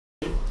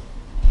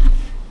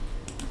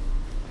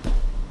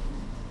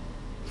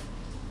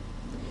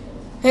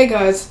Hey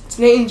guys, it's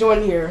Nate and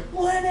Jordan here.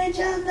 Sorry,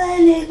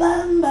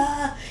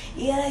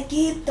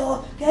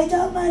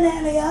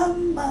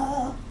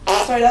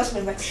 that's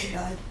my Mexican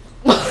guy.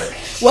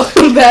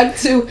 Welcome back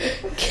to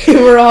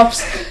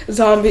Gam3r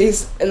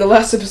Zombies. In the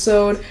last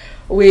episode,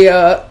 we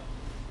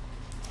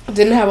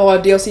didn't have a lot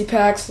of DLC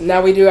packs.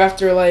 Now we do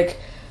after like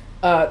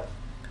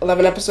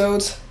 11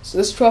 episodes. So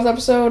this is the 12th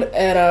episode,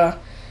 and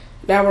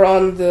now we're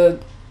on the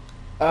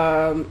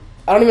I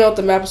don't even know what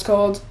the map is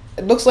called.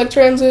 It looks like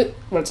Transit,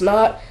 but it's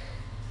not.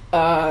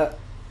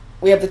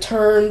 We have the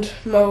turned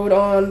mode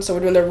on, so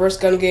we're doing the reverse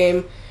gun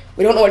game.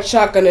 We don't know what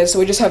shotgun is, so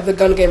we just have the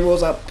gun game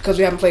rules up because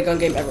we haven't played gun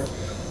game ever.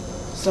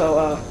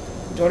 So,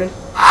 Jordan.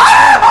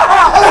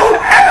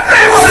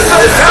 Everyone's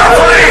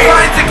assembly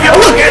trying to kill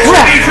against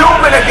the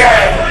human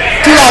again.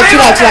 Too loud.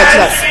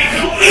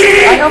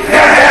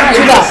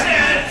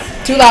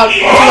 Too loud.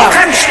 Who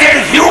can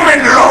stay human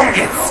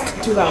longest?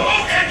 Too loud.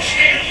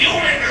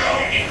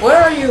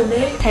 Where are you,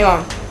 Nate? Hang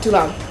on. Too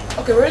loud.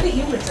 Okay, where are the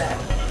humans at?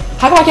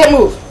 How come I can't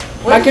move?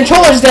 Where My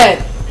controller's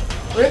dead.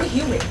 Where are the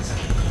humans?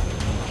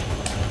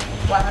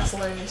 Wow, that's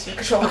hilarious. Your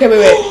controller. Okay,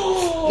 wait.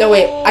 No,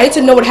 wait. I need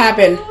to know what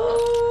happened.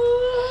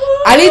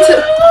 I need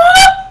to...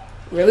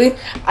 Really?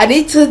 I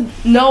need to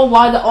know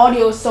why the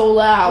audio is so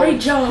loud.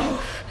 Great job.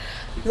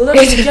 You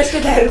literally just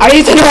did that. I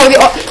need to know the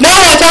No,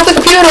 it's off the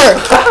computer.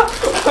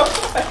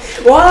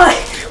 Why?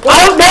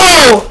 I don't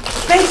know.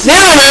 Thanks. There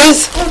it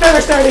is. We'll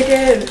never start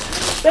again.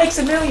 Thanks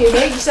a million,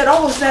 Nate. You said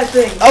almost that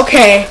thing.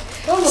 Okay.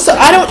 So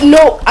I don't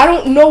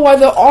know why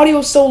the audio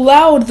is so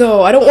loud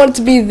though. I don't want it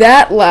to be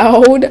that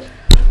loud.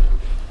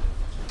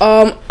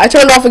 I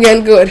turned it off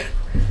again. Good.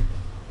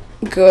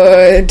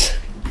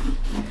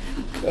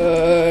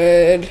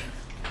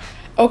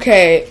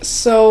 Okay,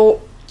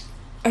 so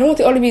I don't want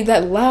the audio to be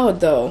that loud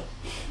though.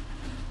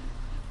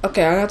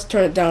 Okay, I have to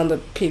turn it down the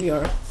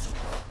PVR.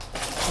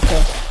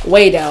 Okay,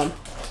 way down.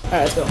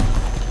 Alright, let's go.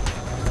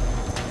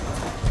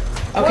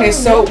 Okay,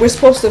 so we're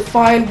supposed to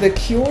find the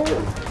cure.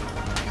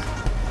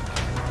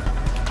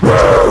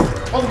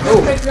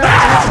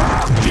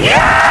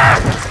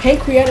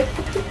 Pancreatic.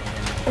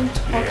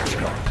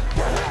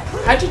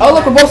 Oh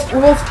look, we're both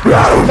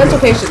mental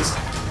patients.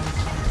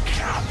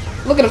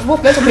 Look at us, we're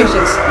both mental patients.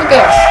 Look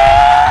at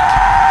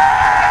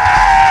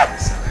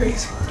us. So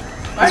crazy.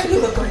 Why do you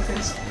look like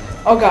this?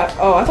 Oh god.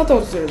 Oh, I thought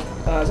those were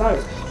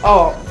zombies.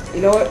 Oh,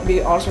 you know what? It'd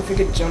be awesome if we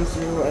could jump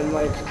through and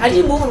like. How'd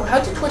you move?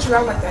 How'd you twitch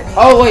around like that? Nate?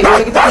 Oh wait, you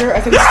wanna get to here? I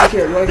think it's stick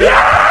here. You wanna get?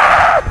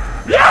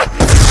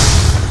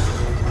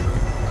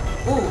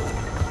 Ooh.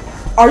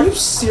 Are you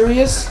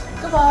serious?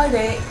 Goodbye,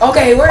 Nate.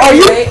 Okay, where are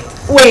you, Nate?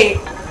 Wait,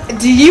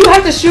 do you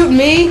have to shoot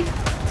me?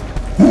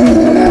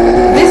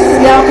 This is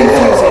now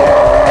confusing.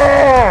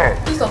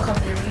 Please don't come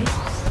near me.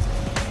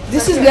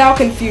 This is now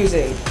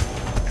confusing.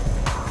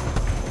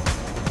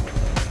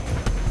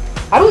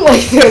 I don't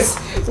like this.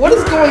 What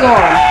is going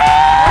on?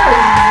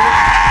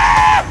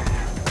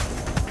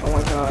 Oh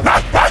my god.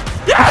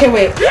 Okay,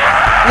 wait.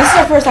 This is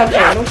our first time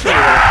playing. Don't shoot me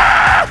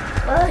yet.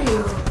 Where are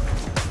you?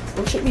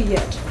 Don't shoot me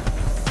yet.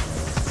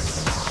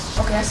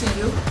 Okay, I see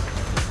you.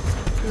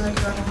 You're like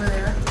right over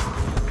there.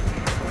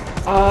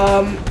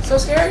 So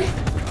scary?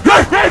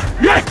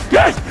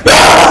 Yes!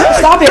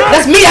 Stop it!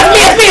 That's me!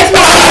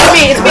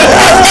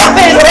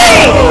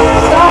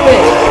 Stop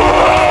it!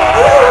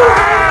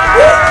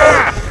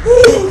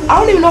 I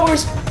don't even know what we're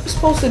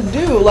supposed to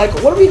do. Like,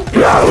 what do we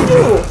do? I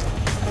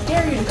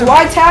dare you to come. Do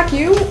I attack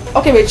you?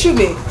 Okay, wait, shoot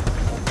me.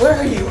 Where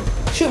are you?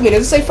 Shoot me.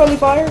 Does it say friendly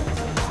fire?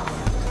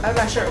 I'm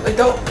not sure. Like,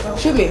 don't.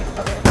 Shoot me.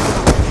 Okay.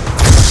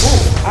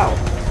 Ooh, ow.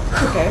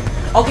 Okay.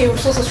 Okay, we're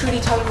supposed to shoot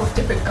each other with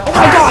different guns. Oh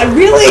my god,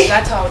 really?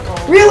 That's how it goes.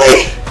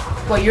 Really?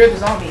 Well, you're the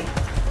zombie.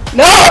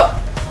 No!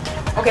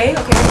 Okay.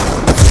 No!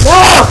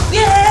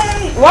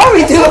 Yay! Why are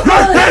we doing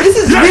this? This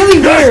is really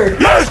weird.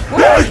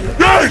 Where are you?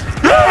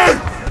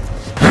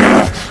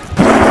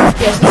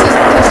 Yes, this is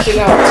testing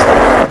out.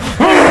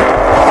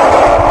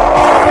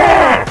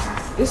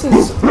 This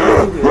is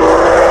really weird.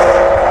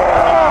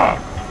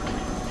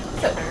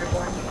 That's very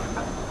boring.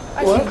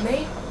 What? Actually,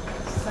 Nate,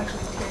 this is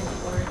actually terribly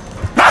boring.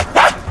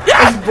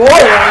 It's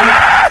boring.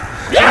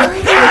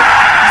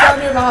 Sound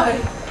nearby.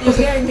 You're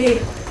scaring me.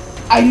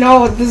 I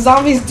know, the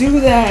zombies do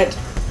that.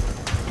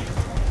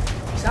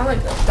 You sound like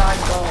a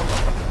dying dog.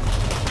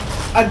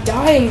 A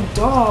dying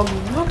dog?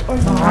 What are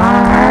you?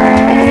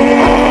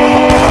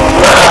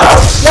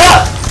 No!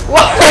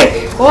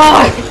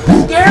 Why?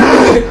 Scare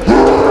me!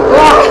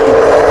 Why?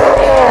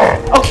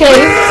 Okay,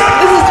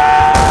 this is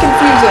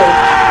confusing.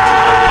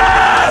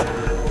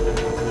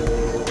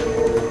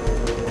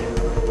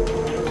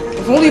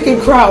 If only you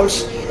could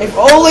crouch. If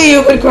only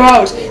you could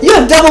crouch. You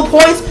have double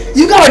points?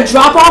 You gotta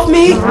drop off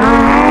me? Oh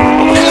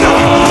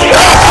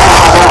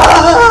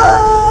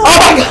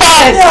my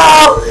god!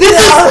 No, this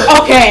is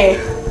okay.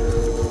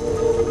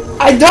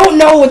 I don't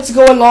know what's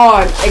going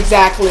on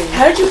exactly.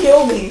 How did you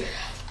kill me?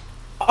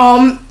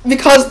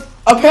 Because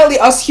apparently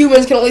us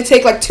humans can only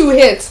take like 2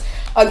 hits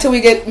until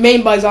we get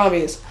maimed by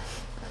zombies.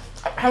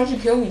 How did you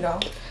kill me now?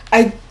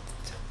 I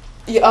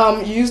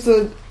use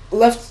the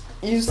left,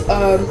 use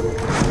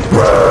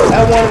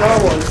L1 and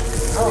R1.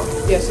 Oh.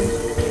 Yes.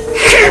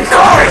 Keep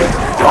going!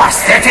 You are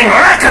setting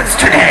records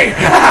today!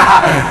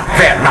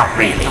 Well, not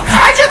really.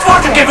 I just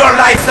want to give your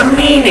life some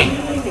meaning.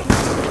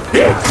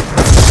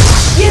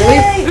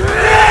 Yay!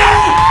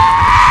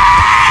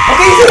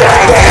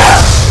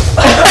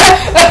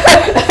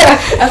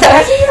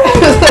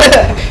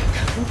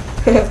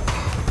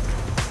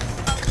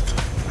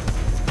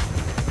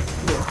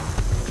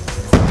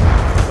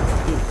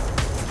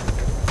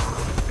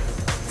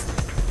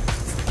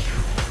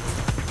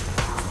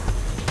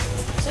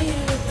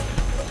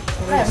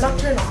 I have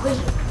nocturnal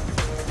vision.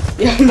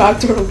 Yeah,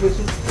 nocturnal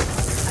vision.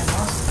 I'm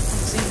awesome.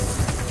 See.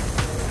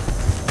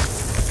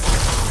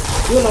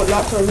 You don't know what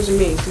nocturnal vision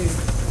means, do you?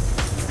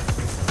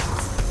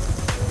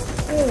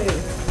 Hey.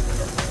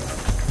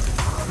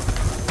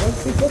 Let's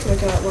see, both of them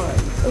cannot lie.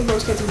 Those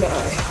birds can't see my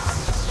eye.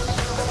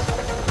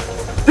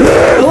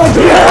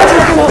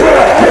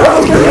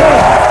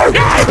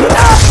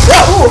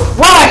 Oh,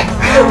 why?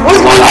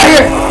 What's going on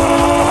here?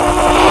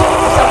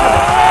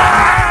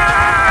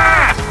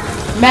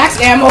 Max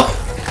ammo.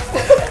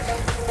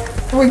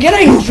 We're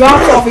getting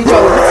dropped off each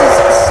other. This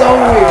is so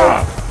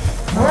weird.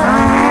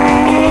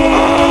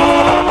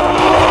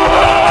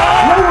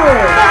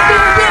 Nowhere.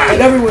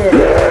 And everywhere.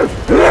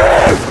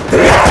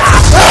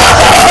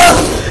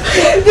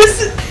 This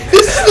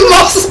is the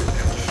most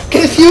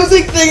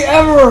confusing thing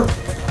ever.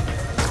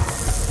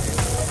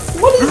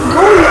 What is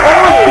going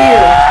on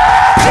here?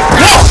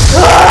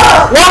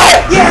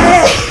 What?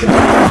 Yeah.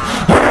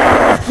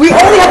 We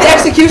only have the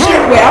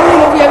executioner. Wait, I don't even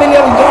know if we have any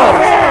other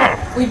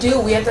guns. We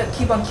do. We have to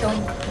keep on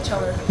killing each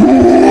other.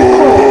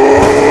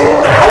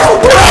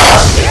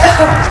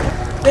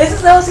 This is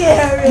so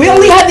scary. We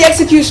only have the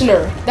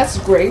executioner. That's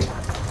great.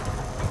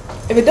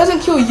 If it doesn't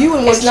kill you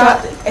in one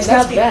shot, that's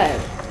bad.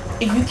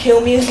 If you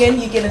kill me again,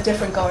 you get a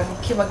different gun. You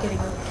keep on getting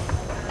them.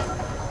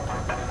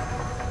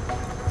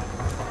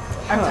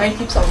 Our time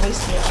keeps on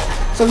wasting it.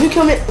 So if you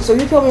kill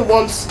me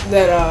once,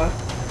 then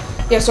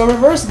yeah. So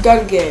reverse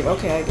gun game.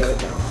 Okay, I get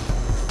it now.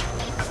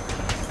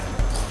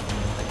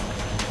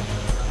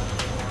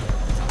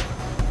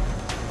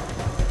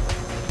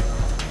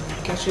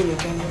 Can't shoot me,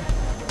 can you?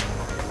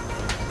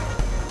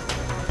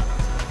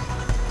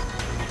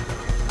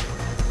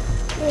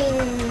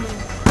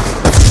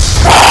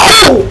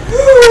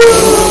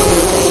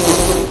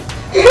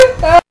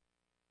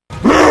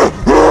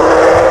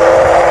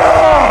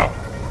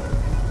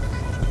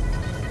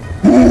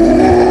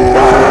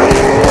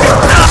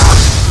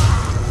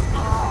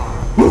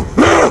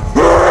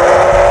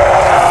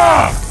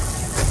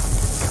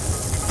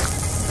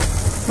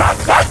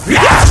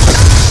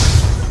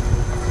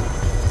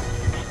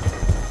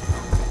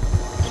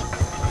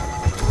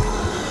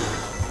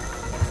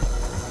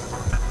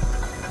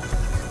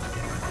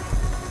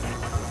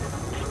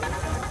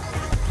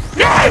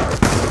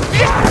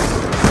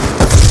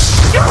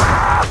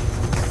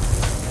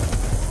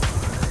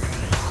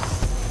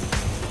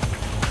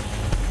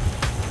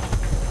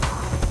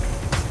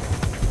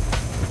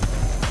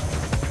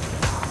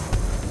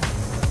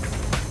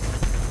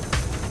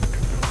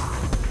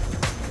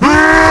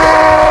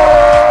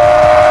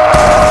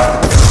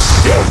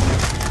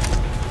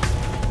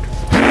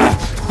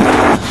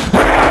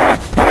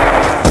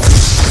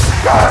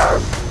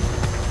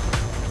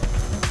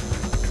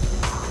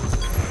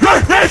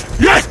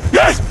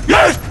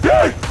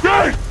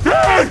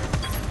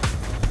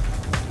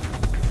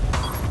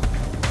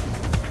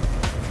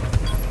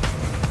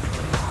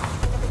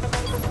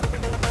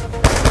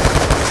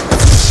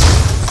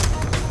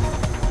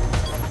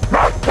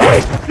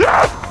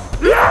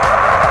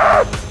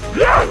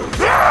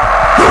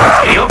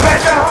 You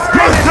better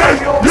hurry!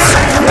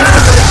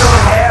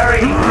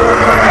 Harry!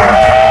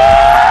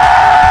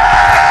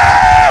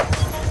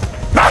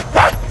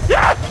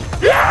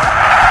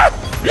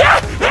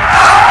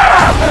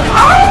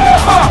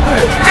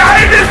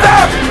 Time is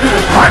up!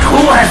 But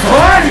who has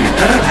won?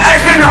 I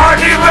can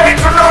hardly wait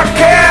to not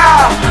care!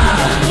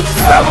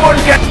 Someone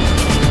get...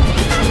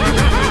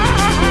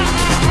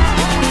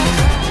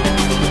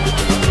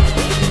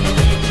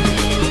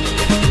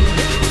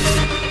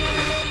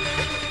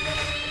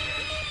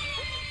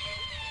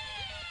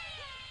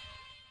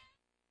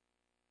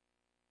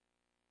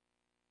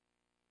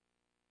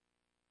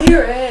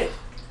 Hear it.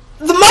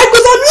 The mic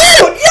was on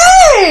mute!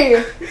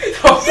 Yay!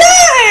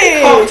 Yay!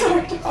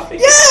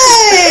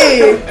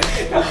 Yay!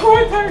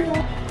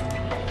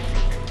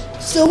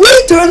 So we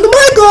turned the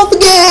mic off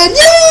again!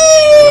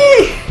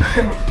 Yay!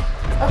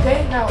 Okay,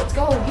 now let's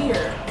go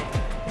here.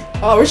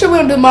 Oh, we should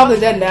do Mob of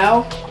the Dead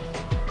now.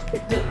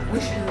 We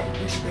should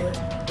do it.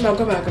 No,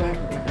 come back.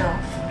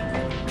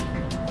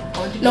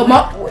 No. No,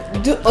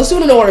 let's do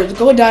it in order.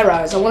 Go with Die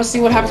Rise. I want to see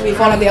what happens when we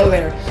fall on the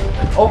elevator.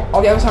 Oh,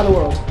 on the other side of the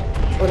world.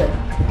 Over there.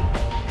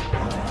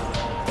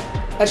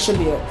 That should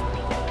be it.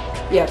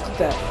 Yeah, click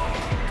that.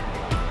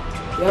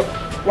 Yep.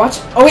 Watch.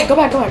 Oh wait, go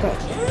back.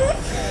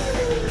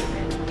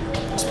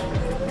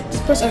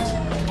 Just press X.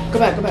 Go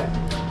back.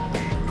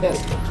 Yes.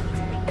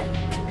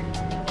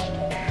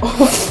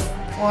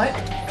 What?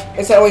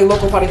 It said only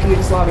local party can leave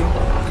this lobby.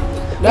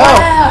 No!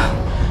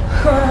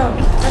 Wow!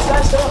 That's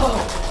not so.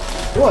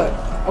 What?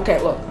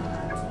 Okay, look.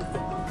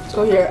 Let's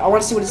go here. I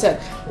want to see what it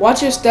said.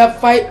 Watch your step.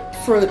 Fight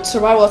for the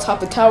survival atop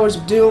the towers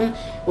of doom,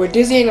 where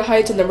dizzying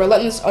heights and the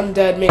relentless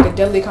undead make a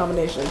deadly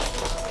combination.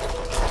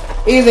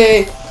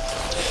 Easy.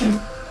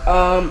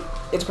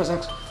 It's press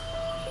X.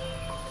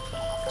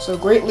 So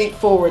great leap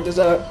forward. There's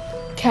a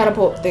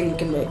catapult thing you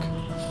can make.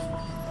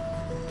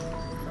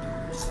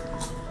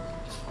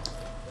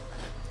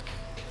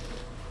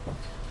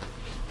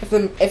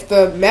 If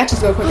the match is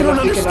going quick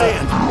enough, you can.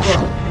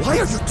 Why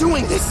are you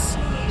doing this?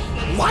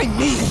 Why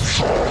me?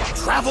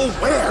 Travel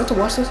where? I have to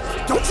watch this.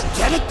 Don't you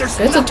get it? There's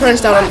It's a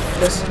turnstile on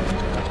this.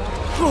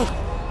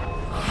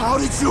 How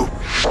did you?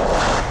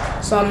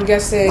 So I'm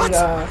guessing.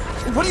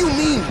 What do you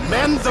mean,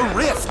 mend the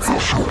rift?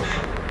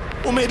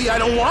 Well, maybe I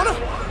don't wanna.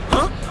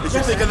 Huh? Did you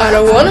think of that? I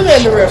don't want to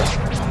mend the rift.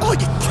 Oh,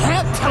 you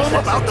can't tell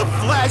them about the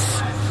flesh.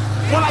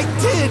 What I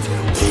did,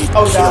 they'd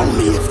Oh, kill God.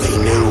 me if they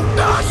knew.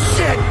 Ah,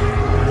 shit.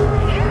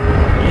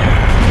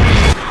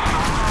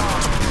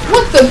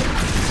 What the?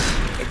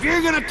 If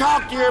you're gonna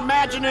talk to your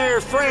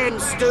imaginary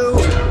friends, Stu,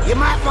 you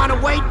might want to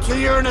wait till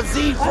you're in a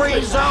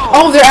Z-free zone.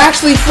 Oh, they're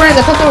actually friends.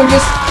 I thought they were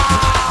just.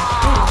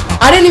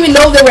 I didn't even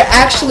know they were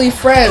actually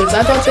friends.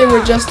 I thought they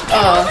were just.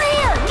 Over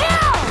here,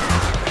 now!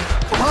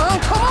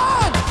 Come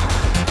on!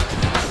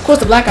 Of course,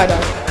 the black guy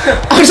died.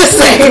 I'm just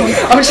saying.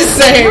 I'm just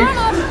saying. Arm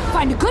up,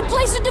 find a good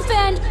place to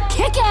defend,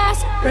 kick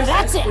ass,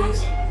 that's it.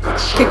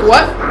 Kick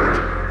what?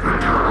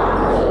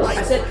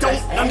 I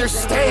don't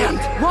understand.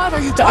 What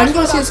are you I talking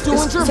just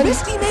want to about, see Stu? this.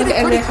 Misty made it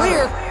pretty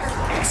clear.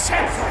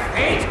 Except for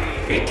fate,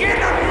 begin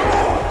a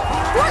move!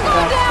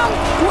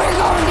 We're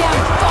going down,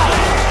 fight.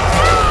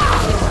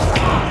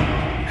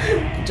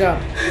 Good job.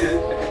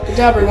 Good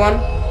job, everyone.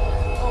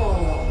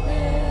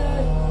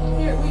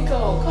 Here we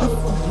go.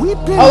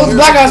 We've been Oh, the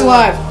black guy's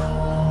alive.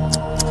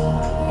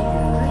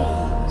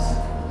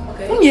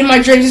 Okay. I'm getting my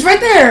dreams. He's right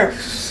there.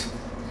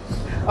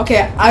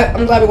 Okay,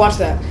 I'm glad we watched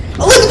that.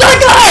 Oh, look, the black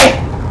guy!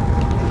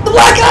 The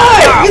black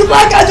guy! You're the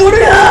black guy, Jordan!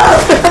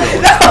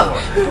 No!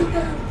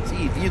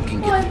 See if you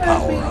can Why get the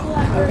must be power up.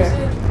 black Okay.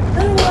 person? I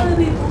don't want to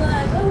be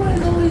black. I want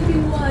to always be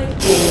white.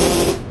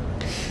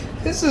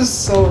 This is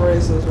so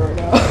racist right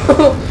now.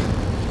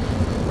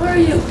 Where are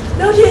you?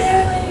 Don't you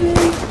dare leave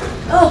me.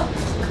 Oh.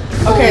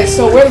 Okay,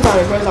 so where are the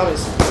zombies? Where are the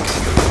zombies?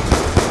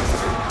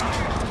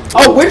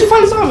 Oh, where'd you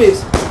find the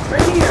zombies?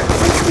 Right here.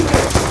 Right here.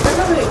 They're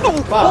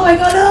coming. Wow. Oh my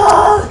god.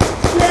 Oh.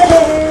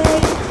 Yay.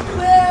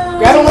 Well.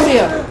 Grab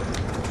Olympia.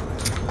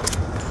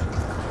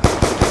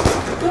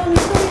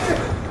 Zombies, come here.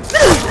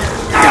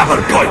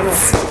 Double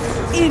points!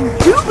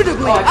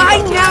 Indubitably, Oh,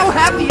 I now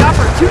have the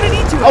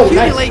opportunity to Oh,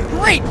 nice. accumulate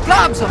great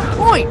gobs of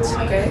points.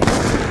 Okay.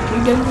 Can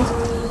you get this?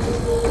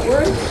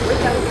 Where's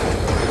that?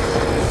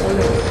 Oh,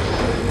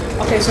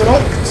 no. Okay,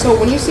 so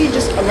when you see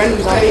just a random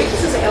I zombie, think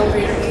this is an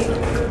elevator gate.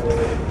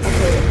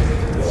 okay.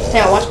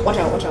 Hey, watch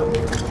out.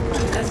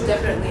 That's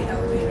definitely an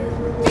elevator.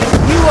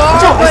 You are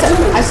Watch out, but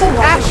I said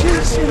watch out.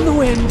 ashes in the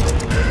wind.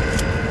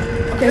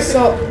 Okay,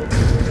 so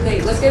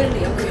Hey, let's get in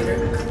the elevator.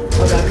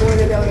 oh god, go in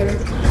the elevator.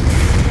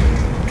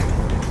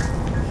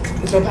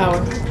 There's no power.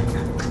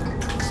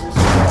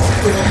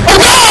 Oh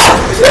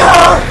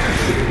god!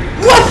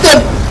 What the?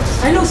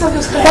 I know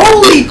something's coming.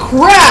 Holy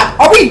crap!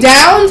 Are we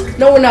downed?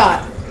 No, we're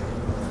not.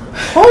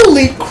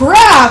 Holy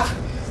crap!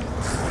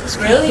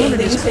 Really?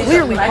 It is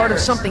clearly part of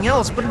something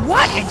else, but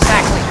what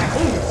exactly?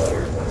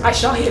 I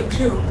shot him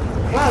too.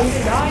 Wow, you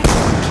didn't die?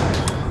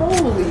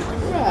 Holy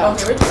crap!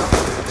 Okay, where'd you go?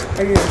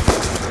 Right here.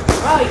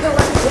 Wow, you got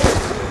left dead.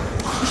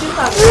 You should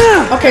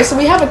have Okay, so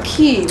we have a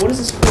key. What is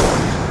this for?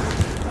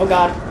 Oh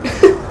god.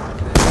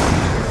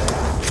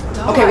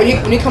 Okay,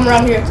 when you come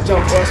around here, you have to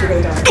jump, or else you're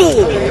gonna die.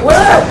 Okay,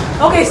 where?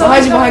 Okay, so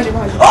Behind you.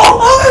 Oh!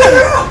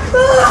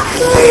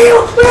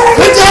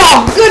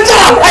 Good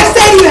job! I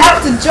said you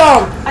have to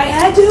jump! I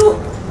had to.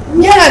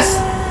 Yes!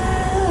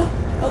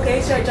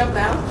 Okay, should I jump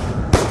now?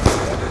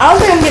 I don't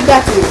think I can get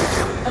back to you.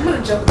 I'm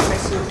gonna jump if I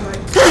see you.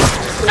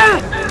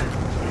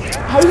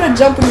 How are you gonna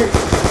jump when you're...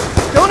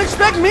 Don't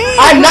expect me.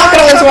 I'm not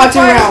gonna listen to 2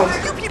 rounds.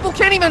 You people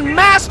can't even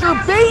master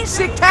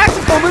basic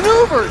tactical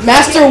maneuvers.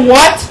 Master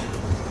what?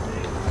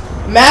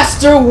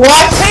 Master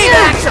what?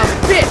 Payback's a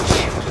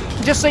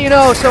bitch. Just so you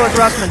know, so is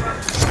Russman.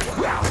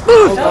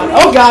 Oh god.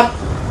 Oh god.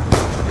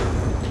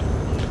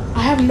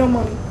 I have no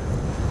money.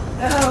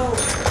 Oh.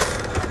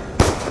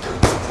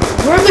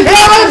 Where are the See a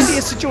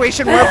guns?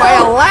 situation whereby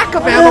a lack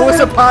of ammo is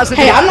a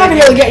positive. Hey, I'm not gonna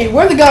be able to get you.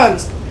 Where are the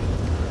guns?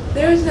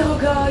 There's no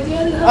gun. You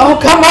gotta Oh,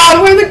 come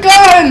on. Where are the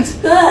guns?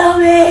 help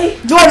me.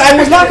 Jordan, I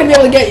was not gonna be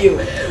able to get you.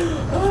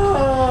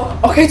 Oh.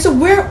 Okay, so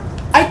where...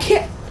 I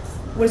can't...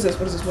 What is this?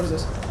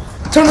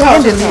 Turn the house.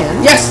 And in the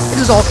end, Yes. it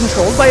is all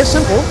controlled by a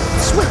simple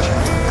switch.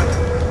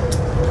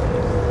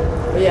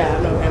 Yeah,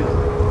 no ammo.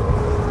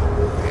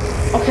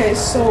 Okay,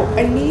 so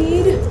I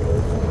need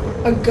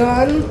a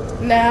gun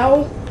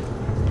now.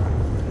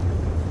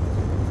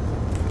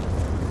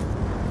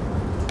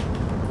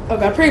 Oh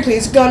god, pretty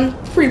please, gun,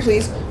 pretty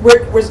please.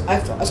 Where's I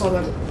saw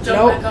that. Jump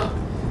No, back up.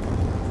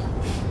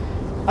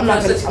 I'm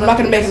not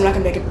gonna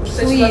make it. Since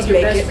Please you left your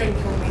make best it. friend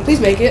kill me. Please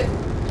make it.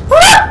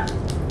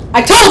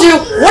 I told you.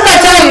 What did I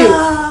tell you?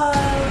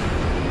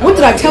 What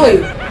did I tell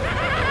you?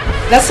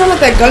 That sounded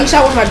like that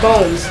gunshot with my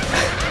bones.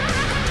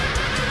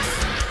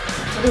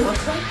 What it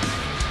looks like?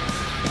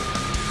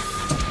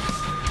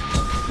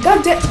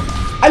 God damn.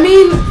 I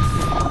mean,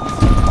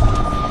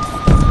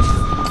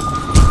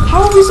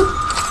 how are we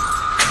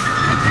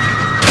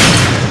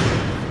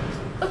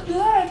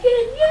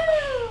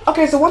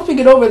Okay, so once we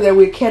get over there,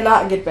 we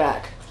cannot get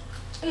back.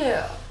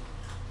 Yeah.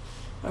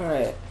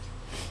 Alright.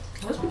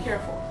 Let's be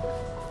careful.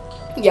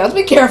 Yeah, let's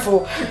be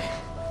careful.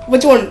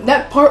 Which one?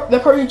 That part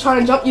you're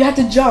trying to jump, you have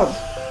to jump.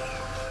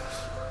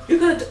 You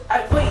could.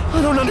 Wait.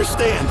 I don't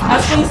understand.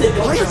 I think that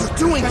Why don't are you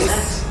doing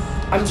this?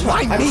 I'm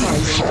Why trying. me?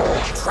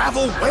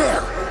 Travel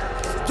where?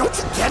 Don't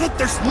you get it?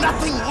 There's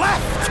nothing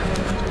left.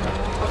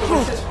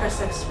 Okay, just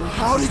press X.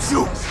 How did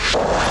you?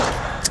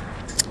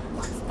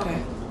 Okay.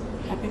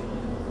 Happy?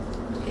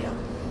 Yeah.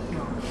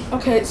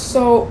 Okay,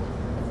 so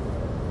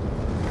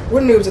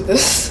we're noobs at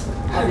this,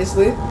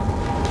 obviously.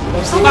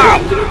 Now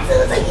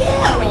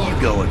you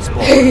go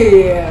explore.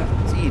 Yeah.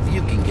 See if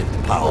you can get the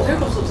Oh, power. here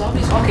comes some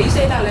zombies. Okay, you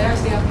stay down there. I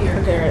stay up here.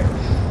 Okay, right.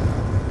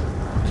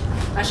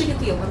 I should get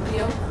the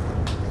Olympio.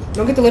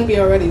 Don't get the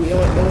Olympia already. We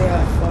only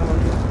have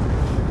 500.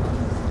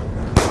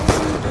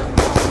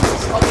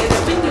 Okay, I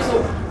think there's a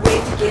way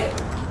to get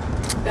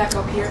back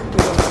up here.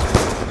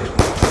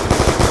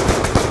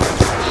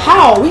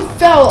 How? We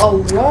fell a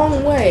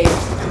long way.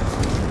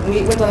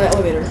 We went on the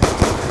elevator. Is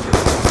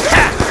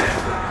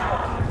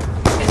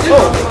there Oh,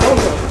 something don't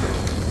like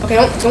go. Okay,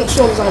 don't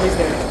show the zombies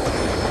there.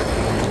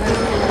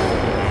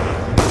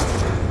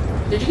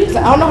 Did you get I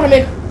don't know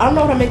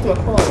how to make them a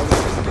crawl.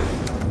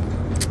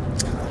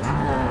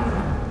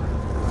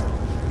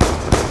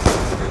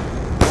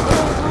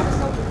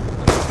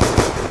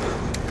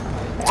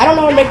 I don't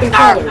know how to make them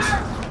crawlers.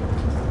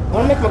 I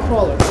want to make them a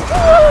crawler.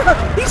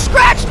 He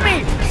scratched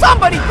me!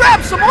 Somebody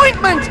grab some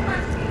ointment!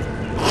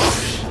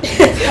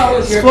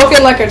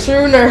 Spoken like a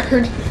true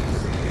nerd.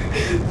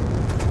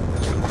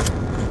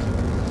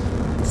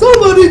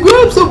 Somebody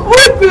grab some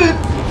ointment!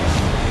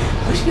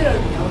 We should get out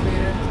of the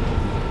elevator.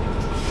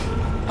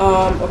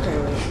 Okay,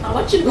 wait. I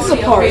want you to go This on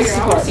is the a part, elevator. this is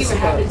a I want part, to see this what is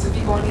a part. happens if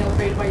you go on the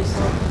elevator by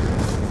yourself.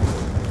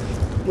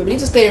 We need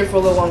to stay here for a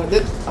little longer.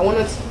 I want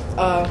to,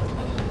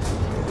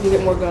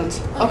 get more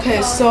guns.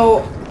 Okay,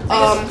 so,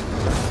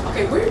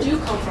 Okay, where did you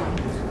come from?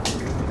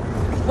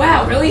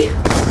 Wow, really?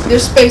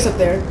 there's space up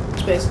there.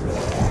 Space.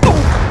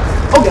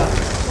 Oh god.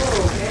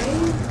 Okay.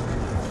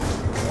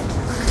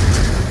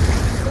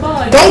 Come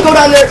on. Don't go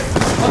down there.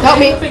 Help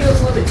me. I think it was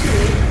a little bit too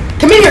late.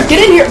 Come in here. Get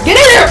in here. Get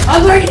in here. I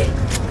was already.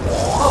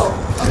 Oh,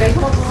 okay.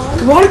 Come on, come on.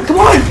 Come on. Come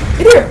on.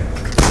 In here.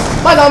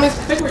 My zombies.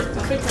 I think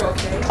we're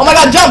okay. Oh my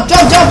god. Jump.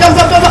 Jump. Jump. Jump.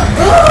 Jump. Jump. Jump.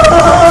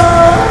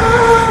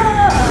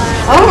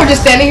 I love we're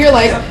just standing here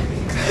like.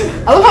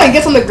 I love how he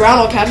gets on the ground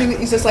while catching.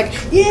 He's just like,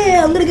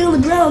 yeah, I'm gonna get on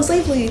the ground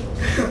safely.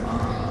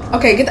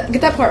 Okay, get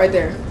that part right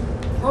there.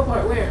 What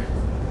part? Where?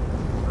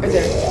 Right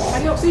there.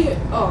 I don't see it.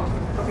 Oh,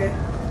 okay.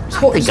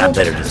 think I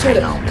better just shoot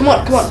it. hang on. Come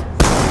on, come on.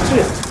 Shoot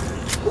it.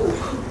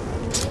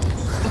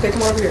 Okay,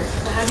 come on over here.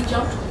 How do you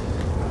jump?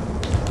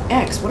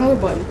 X, what other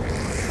button?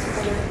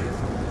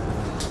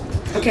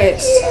 Okay,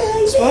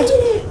 so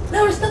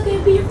Now we're stuck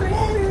in here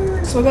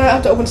forever. we're gonna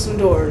have to open some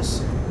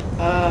doors.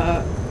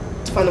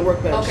 To find the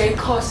workbench. Okay, it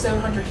costs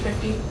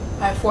 750.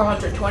 I have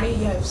 420.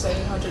 You have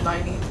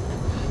 790.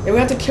 And we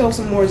have to kill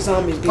some more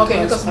zombies because Okay,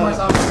 here goes more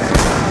zombies. A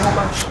whole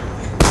bunch.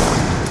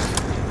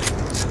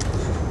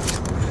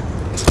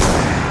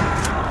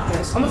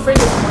 Nice. I'm afraid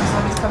there's more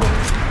zombies coming.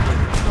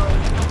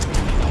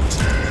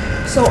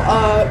 So,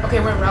 Okay,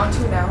 we're in round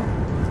 2 now.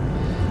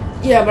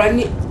 yeah, but I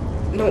need...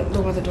 No, don't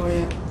open the door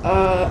yet.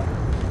 I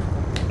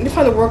need to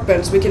find the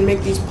workbench so we can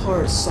make these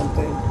parts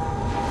something.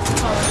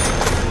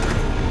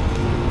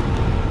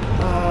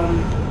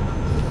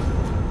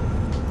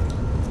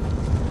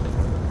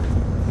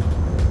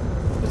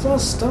 There's a lot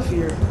of stuff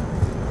here.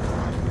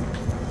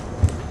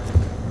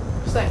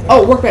 What's that?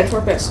 Oh, workbench.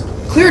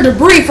 Clear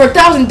debris for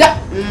 1,000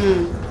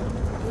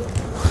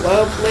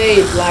 Well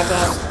played, Black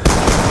Ops.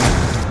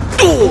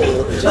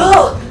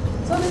 Oh!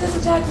 Something just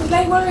attacked me.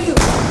 Like, where are you?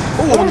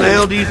 Who in the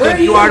hell do you Where think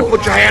are you are you? to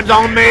put your hands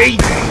on me?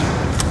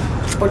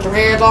 Put your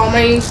hands on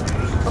me.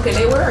 Okay,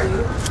 Nate, where are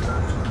you?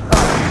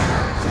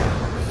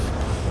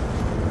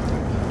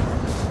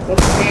 Put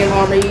your hands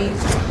on me.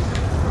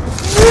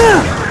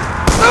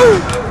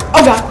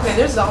 Oh god. Okay,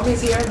 there's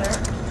zombies here and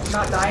they're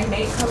not dying.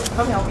 Nate,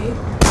 come help me.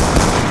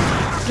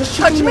 Just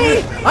Touch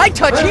me, I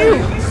touch you.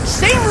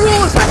 Same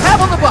rule as I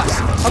have on the bus.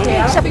 Okay,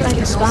 I don't think I can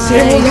build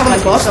Sam, you have my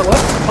boss or what?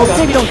 Oh god.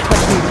 Maybe don't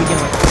touch me to begin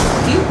with.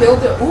 Do you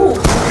build it? Ooh.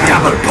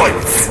 Double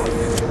points.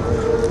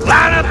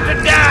 Line up to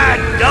die,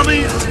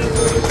 dummies.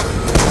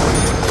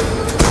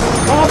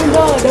 Oh,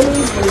 no,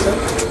 dummies. What is that?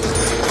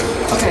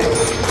 Okay,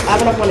 I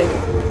have enough money.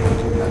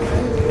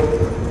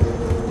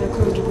 Yeah,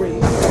 clear debris.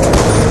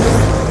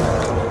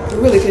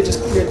 We really could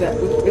just clear that.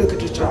 We really could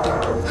just jump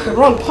down. The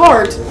wrong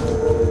part.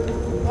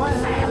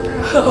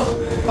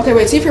 Okay,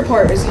 wait. See if your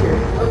part is here.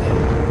 Okay.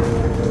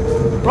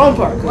 Wrong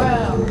part.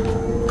 Wow.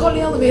 Go in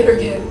the elevator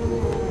again.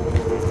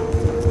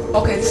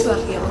 Okay, this is not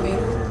the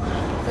elevator.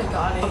 Thank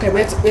God. Okay, we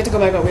have to go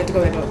back up. We have to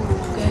go back up.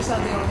 Okay, it's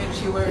not the only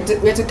issue where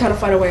We have to kind of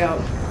find a way out.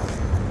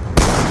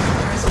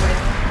 there is a way.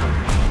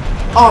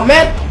 Oh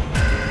man,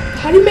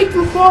 how do you make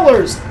them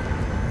crawlers?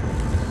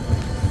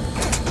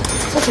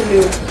 Such a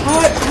noob.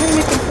 How do you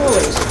make them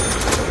crawlers?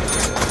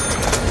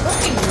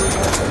 Nothing new.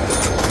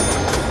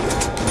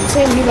 I'm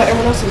saying noob like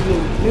everyone else is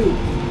noob.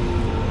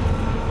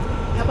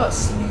 How about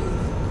smooth?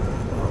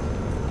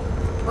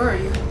 Where are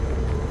you?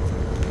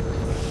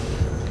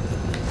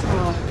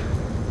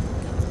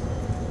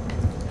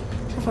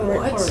 Try to find the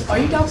right part. What? Are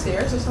you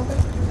downstairs or something?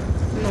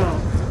 No.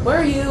 Where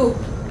are you?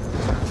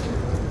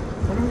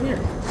 Right over here.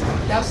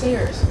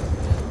 Downstairs.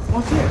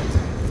 Up here.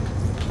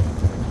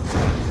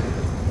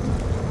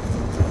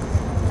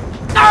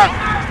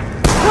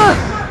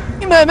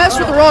 You might have messed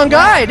with the wrong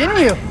guy, didn't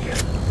you?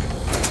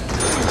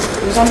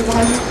 There's zombie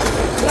behind you.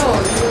 No,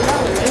 you're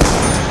down there, right?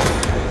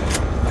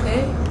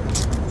 Okay.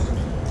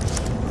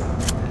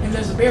 And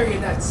there's a barrier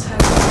that's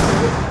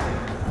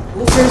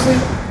Seriously?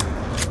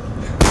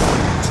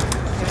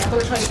 Okay, I'm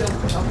gonna try to build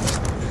something.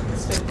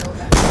 Spin build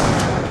that.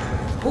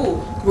 Ooh.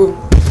 Boom.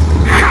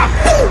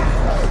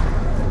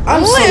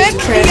 I'm so Lick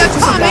trans. the This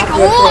is not atomic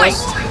good for light! us.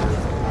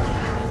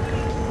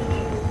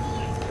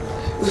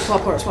 We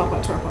swap part.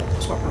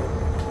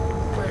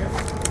 Where?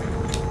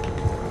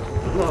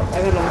 No, I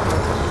got another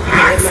part.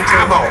 Max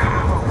ammo!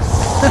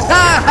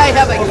 I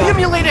have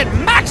accumulated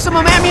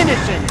maximum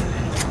ammunition!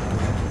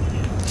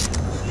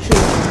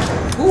 Shoot.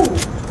 Ooh.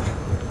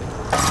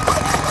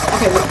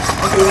 Okay, we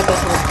got that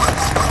part.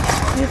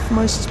 If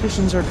my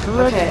suspicions are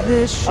correct, Okay.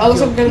 this should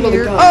Looks like go we're gonna build a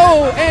here. gun.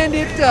 Oh, and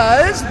it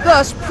does,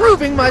 thus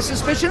proving my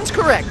suspicions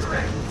correct.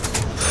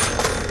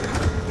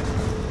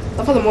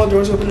 I thought the more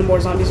doors open, the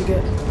more zombies you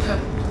get.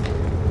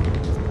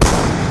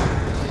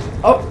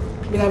 Oh,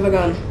 we have a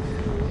gun.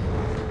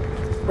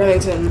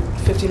 Remington,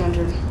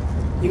 1500.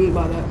 You can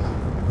buy that.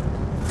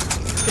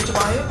 Did you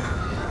buy it?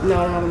 No,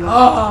 I don't have Oh, enough.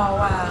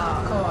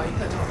 wow. Come on, you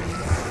couldn't help me.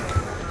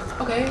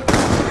 Okay.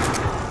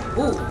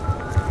 Ooh.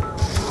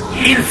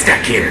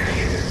 Insta-kill!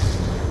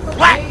 Okay,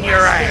 Whack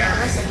your I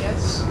ass.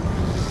 guess.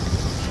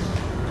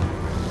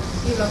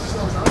 You know,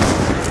 slow down.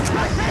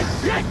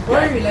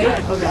 Where are you, late?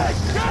 Okay.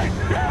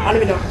 I don't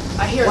even know.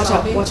 I hear a Watch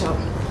out, zombie. watch out.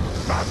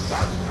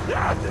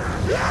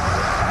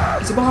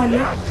 Is he behind me?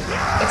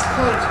 It's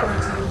close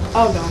towards you.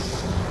 Oh no.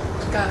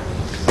 Got me.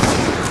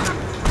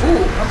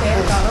 Ooh, okay, I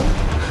got him.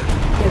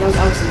 Yeah, that was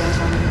obviously that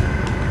zombie.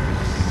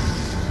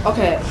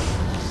 Okay,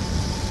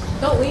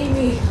 Don't leave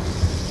me.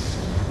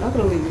 I'm not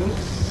gonna leave you.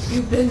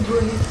 You've been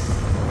bullied.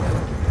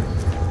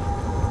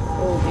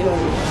 Oh, you know.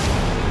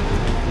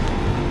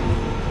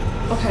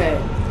 Okay.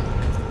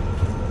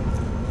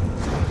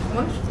 I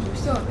wonder if you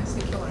still have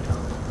instant killer now.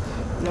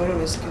 No, we don't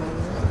miss the kill.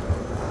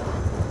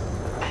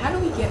 How do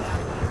we get out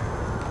of here?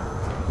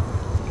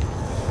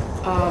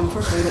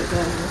 First we get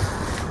down here.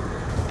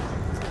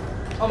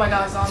 Oh my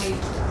god, zombie.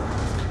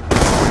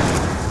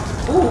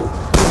 Ooh.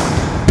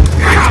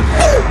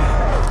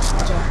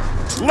 Watch out.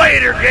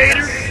 Later,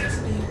 Gator!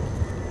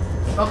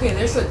 Okay,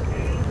 there's a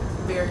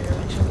barrier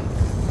actually.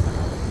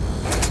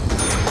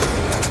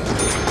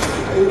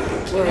 Oh,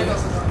 There where?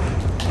 goes the zombie.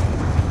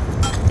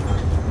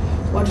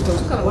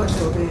 Watch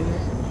it open in here.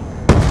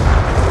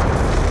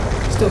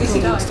 Still At least he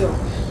killed him, died. still.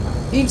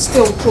 He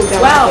still pulled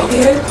down. Wow, the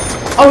thing. dude.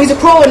 Oh, he's a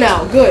crawler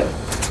now. Good.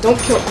 Don't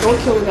kill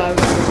the guy.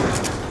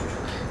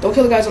 Don't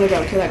kill the guys on the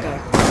ground. Kill that guy.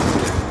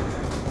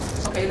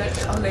 Okay,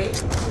 I'm late.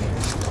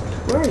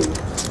 Where are you?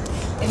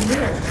 In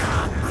here.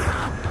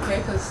 Okay,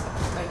 because,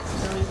 like, for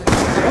some reason.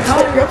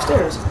 You're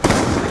upstairs.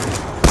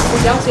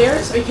 You're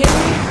downstairs? Are you kidding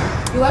me?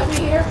 You left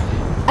me here?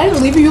 I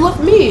didn't leave you. You left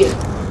me.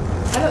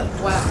 I don't.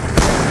 Wow.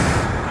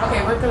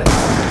 Okay, we're gonna.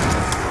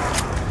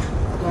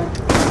 Okay.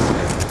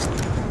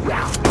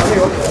 Oh, there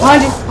you go.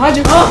 Behind you. Behind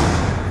you. Oh!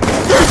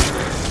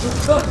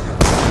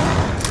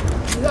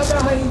 You got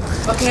that way.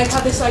 Okay, I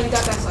got this side, you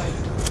got that side.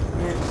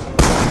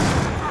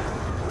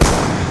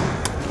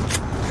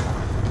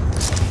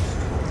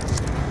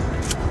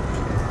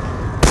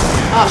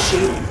 Ah,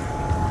 shoot.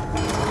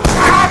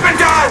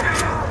 Carpenter!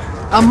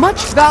 A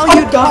much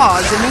valued Oh,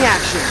 God. cause in the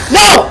action.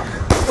 No!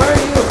 Where are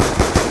you?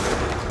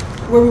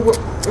 Where we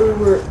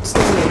were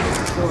standing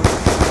before.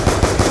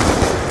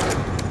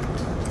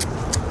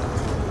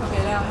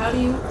 Okay, now how do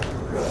you?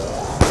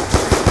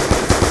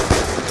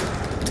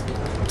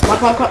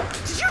 Come on.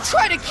 Did you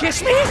try to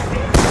kiss me?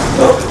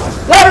 No.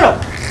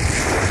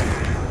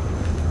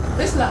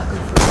 This is not good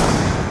for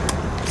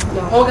us.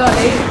 No. Oh god,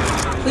 hey.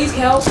 Please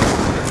help.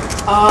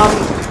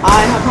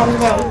 I have problems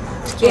with my own.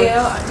 Sorry.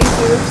 Yeah, I think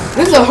too.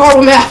 This is a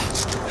horrible map.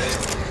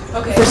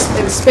 Okay. For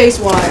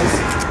space-wise.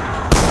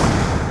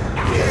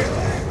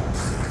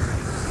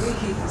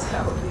 Please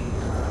help me.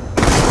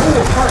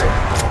 Ooh, heart.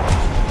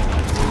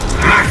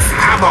 Max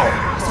ammo!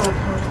 It's not a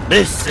part.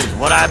 This is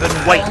what I've been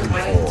waiting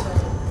for.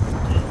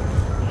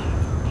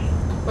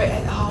 Wait,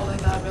 oh my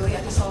god, really?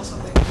 I just saw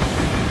something.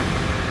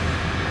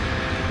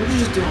 What did you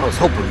just do? I was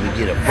hoping we'd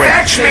get a break.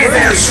 Fetch me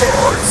their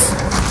swords!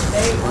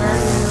 Hey, where are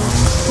you?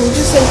 Can we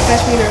just say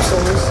fetch me their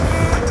souls?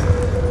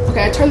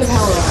 Okay, I turned the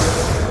power on.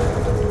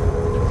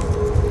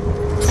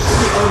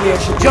 over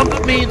here. Jump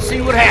at me and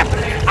see what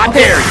happens. I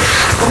dare you.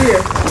 Over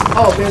here.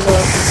 Oh, there's a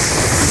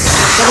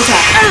double tap.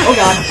 Oh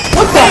god.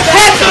 What the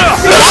heck?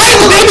 Why is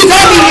the baby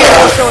zombie here?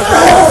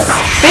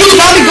 Baby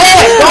zombie, go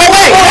away! Go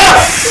away!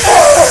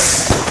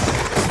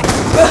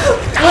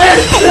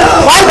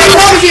 Why is baby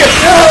zombie here?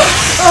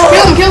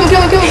 Kill him! Kill him!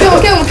 Kill him! Kill him! Kill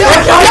him! Kill him! Kill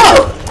him! Kill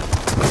him!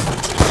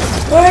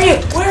 Where are you?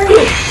 Where are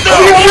you?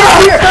 Over here!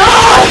 Over here!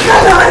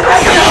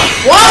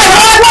 Why?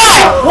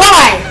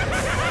 Why?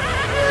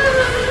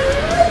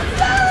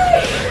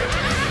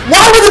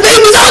 Why were the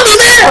baby zombies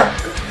there?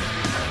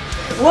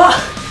 What?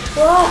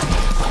 What?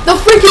 The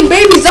freaking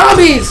baby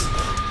zombies!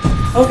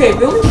 Okay,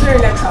 we'll be there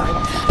next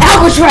time.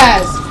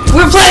 Alcatraz!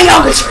 We're playing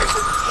Alcatraz!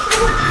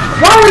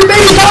 Why were the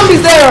baby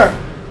zombies there?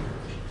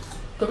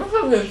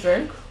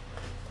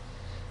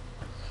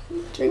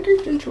 Drinker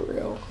ginger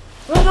ale.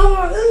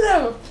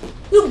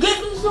 You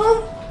get me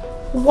some?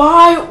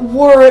 Why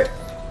were...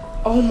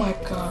 Oh my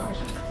god.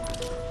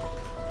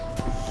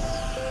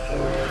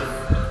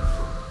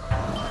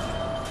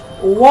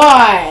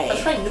 Why?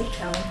 Let's try new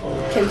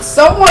challenge. Can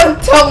someone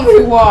tell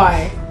me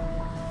why?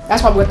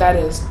 That's probably what that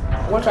is.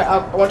 I want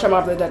to try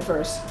Mob of the Dead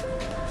first.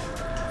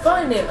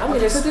 Fine then. I'm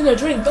gonna sit in there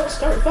drink. Don't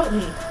start fighting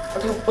me.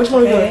 Okay, which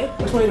one are you Okay. doing?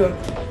 Which one are you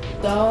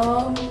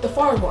doing? The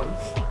far one.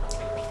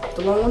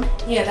 The long one?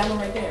 Yeah, that one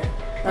right there.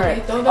 Alright.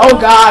 Okay, don't- Oh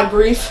god,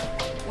 grief.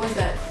 What's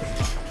that?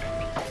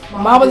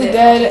 Mob of the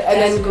Dead and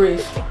then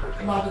grief.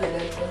 Mob of the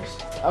Dead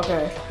first.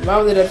 Okay,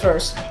 Mob of the Dead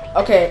first.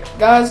 Okay,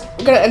 guys,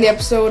 we're gonna end the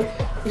episode.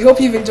 We hope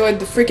you've enjoyed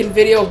the freaking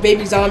video of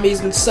baby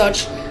zombies and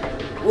such.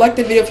 Like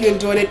the video if you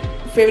enjoyed it.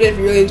 Favorite it if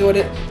you really enjoyed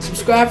it.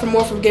 Subscribe for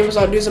more from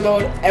Gamers on News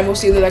Mode, and we'll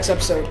see you in the next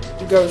episode.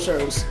 Go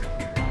shows.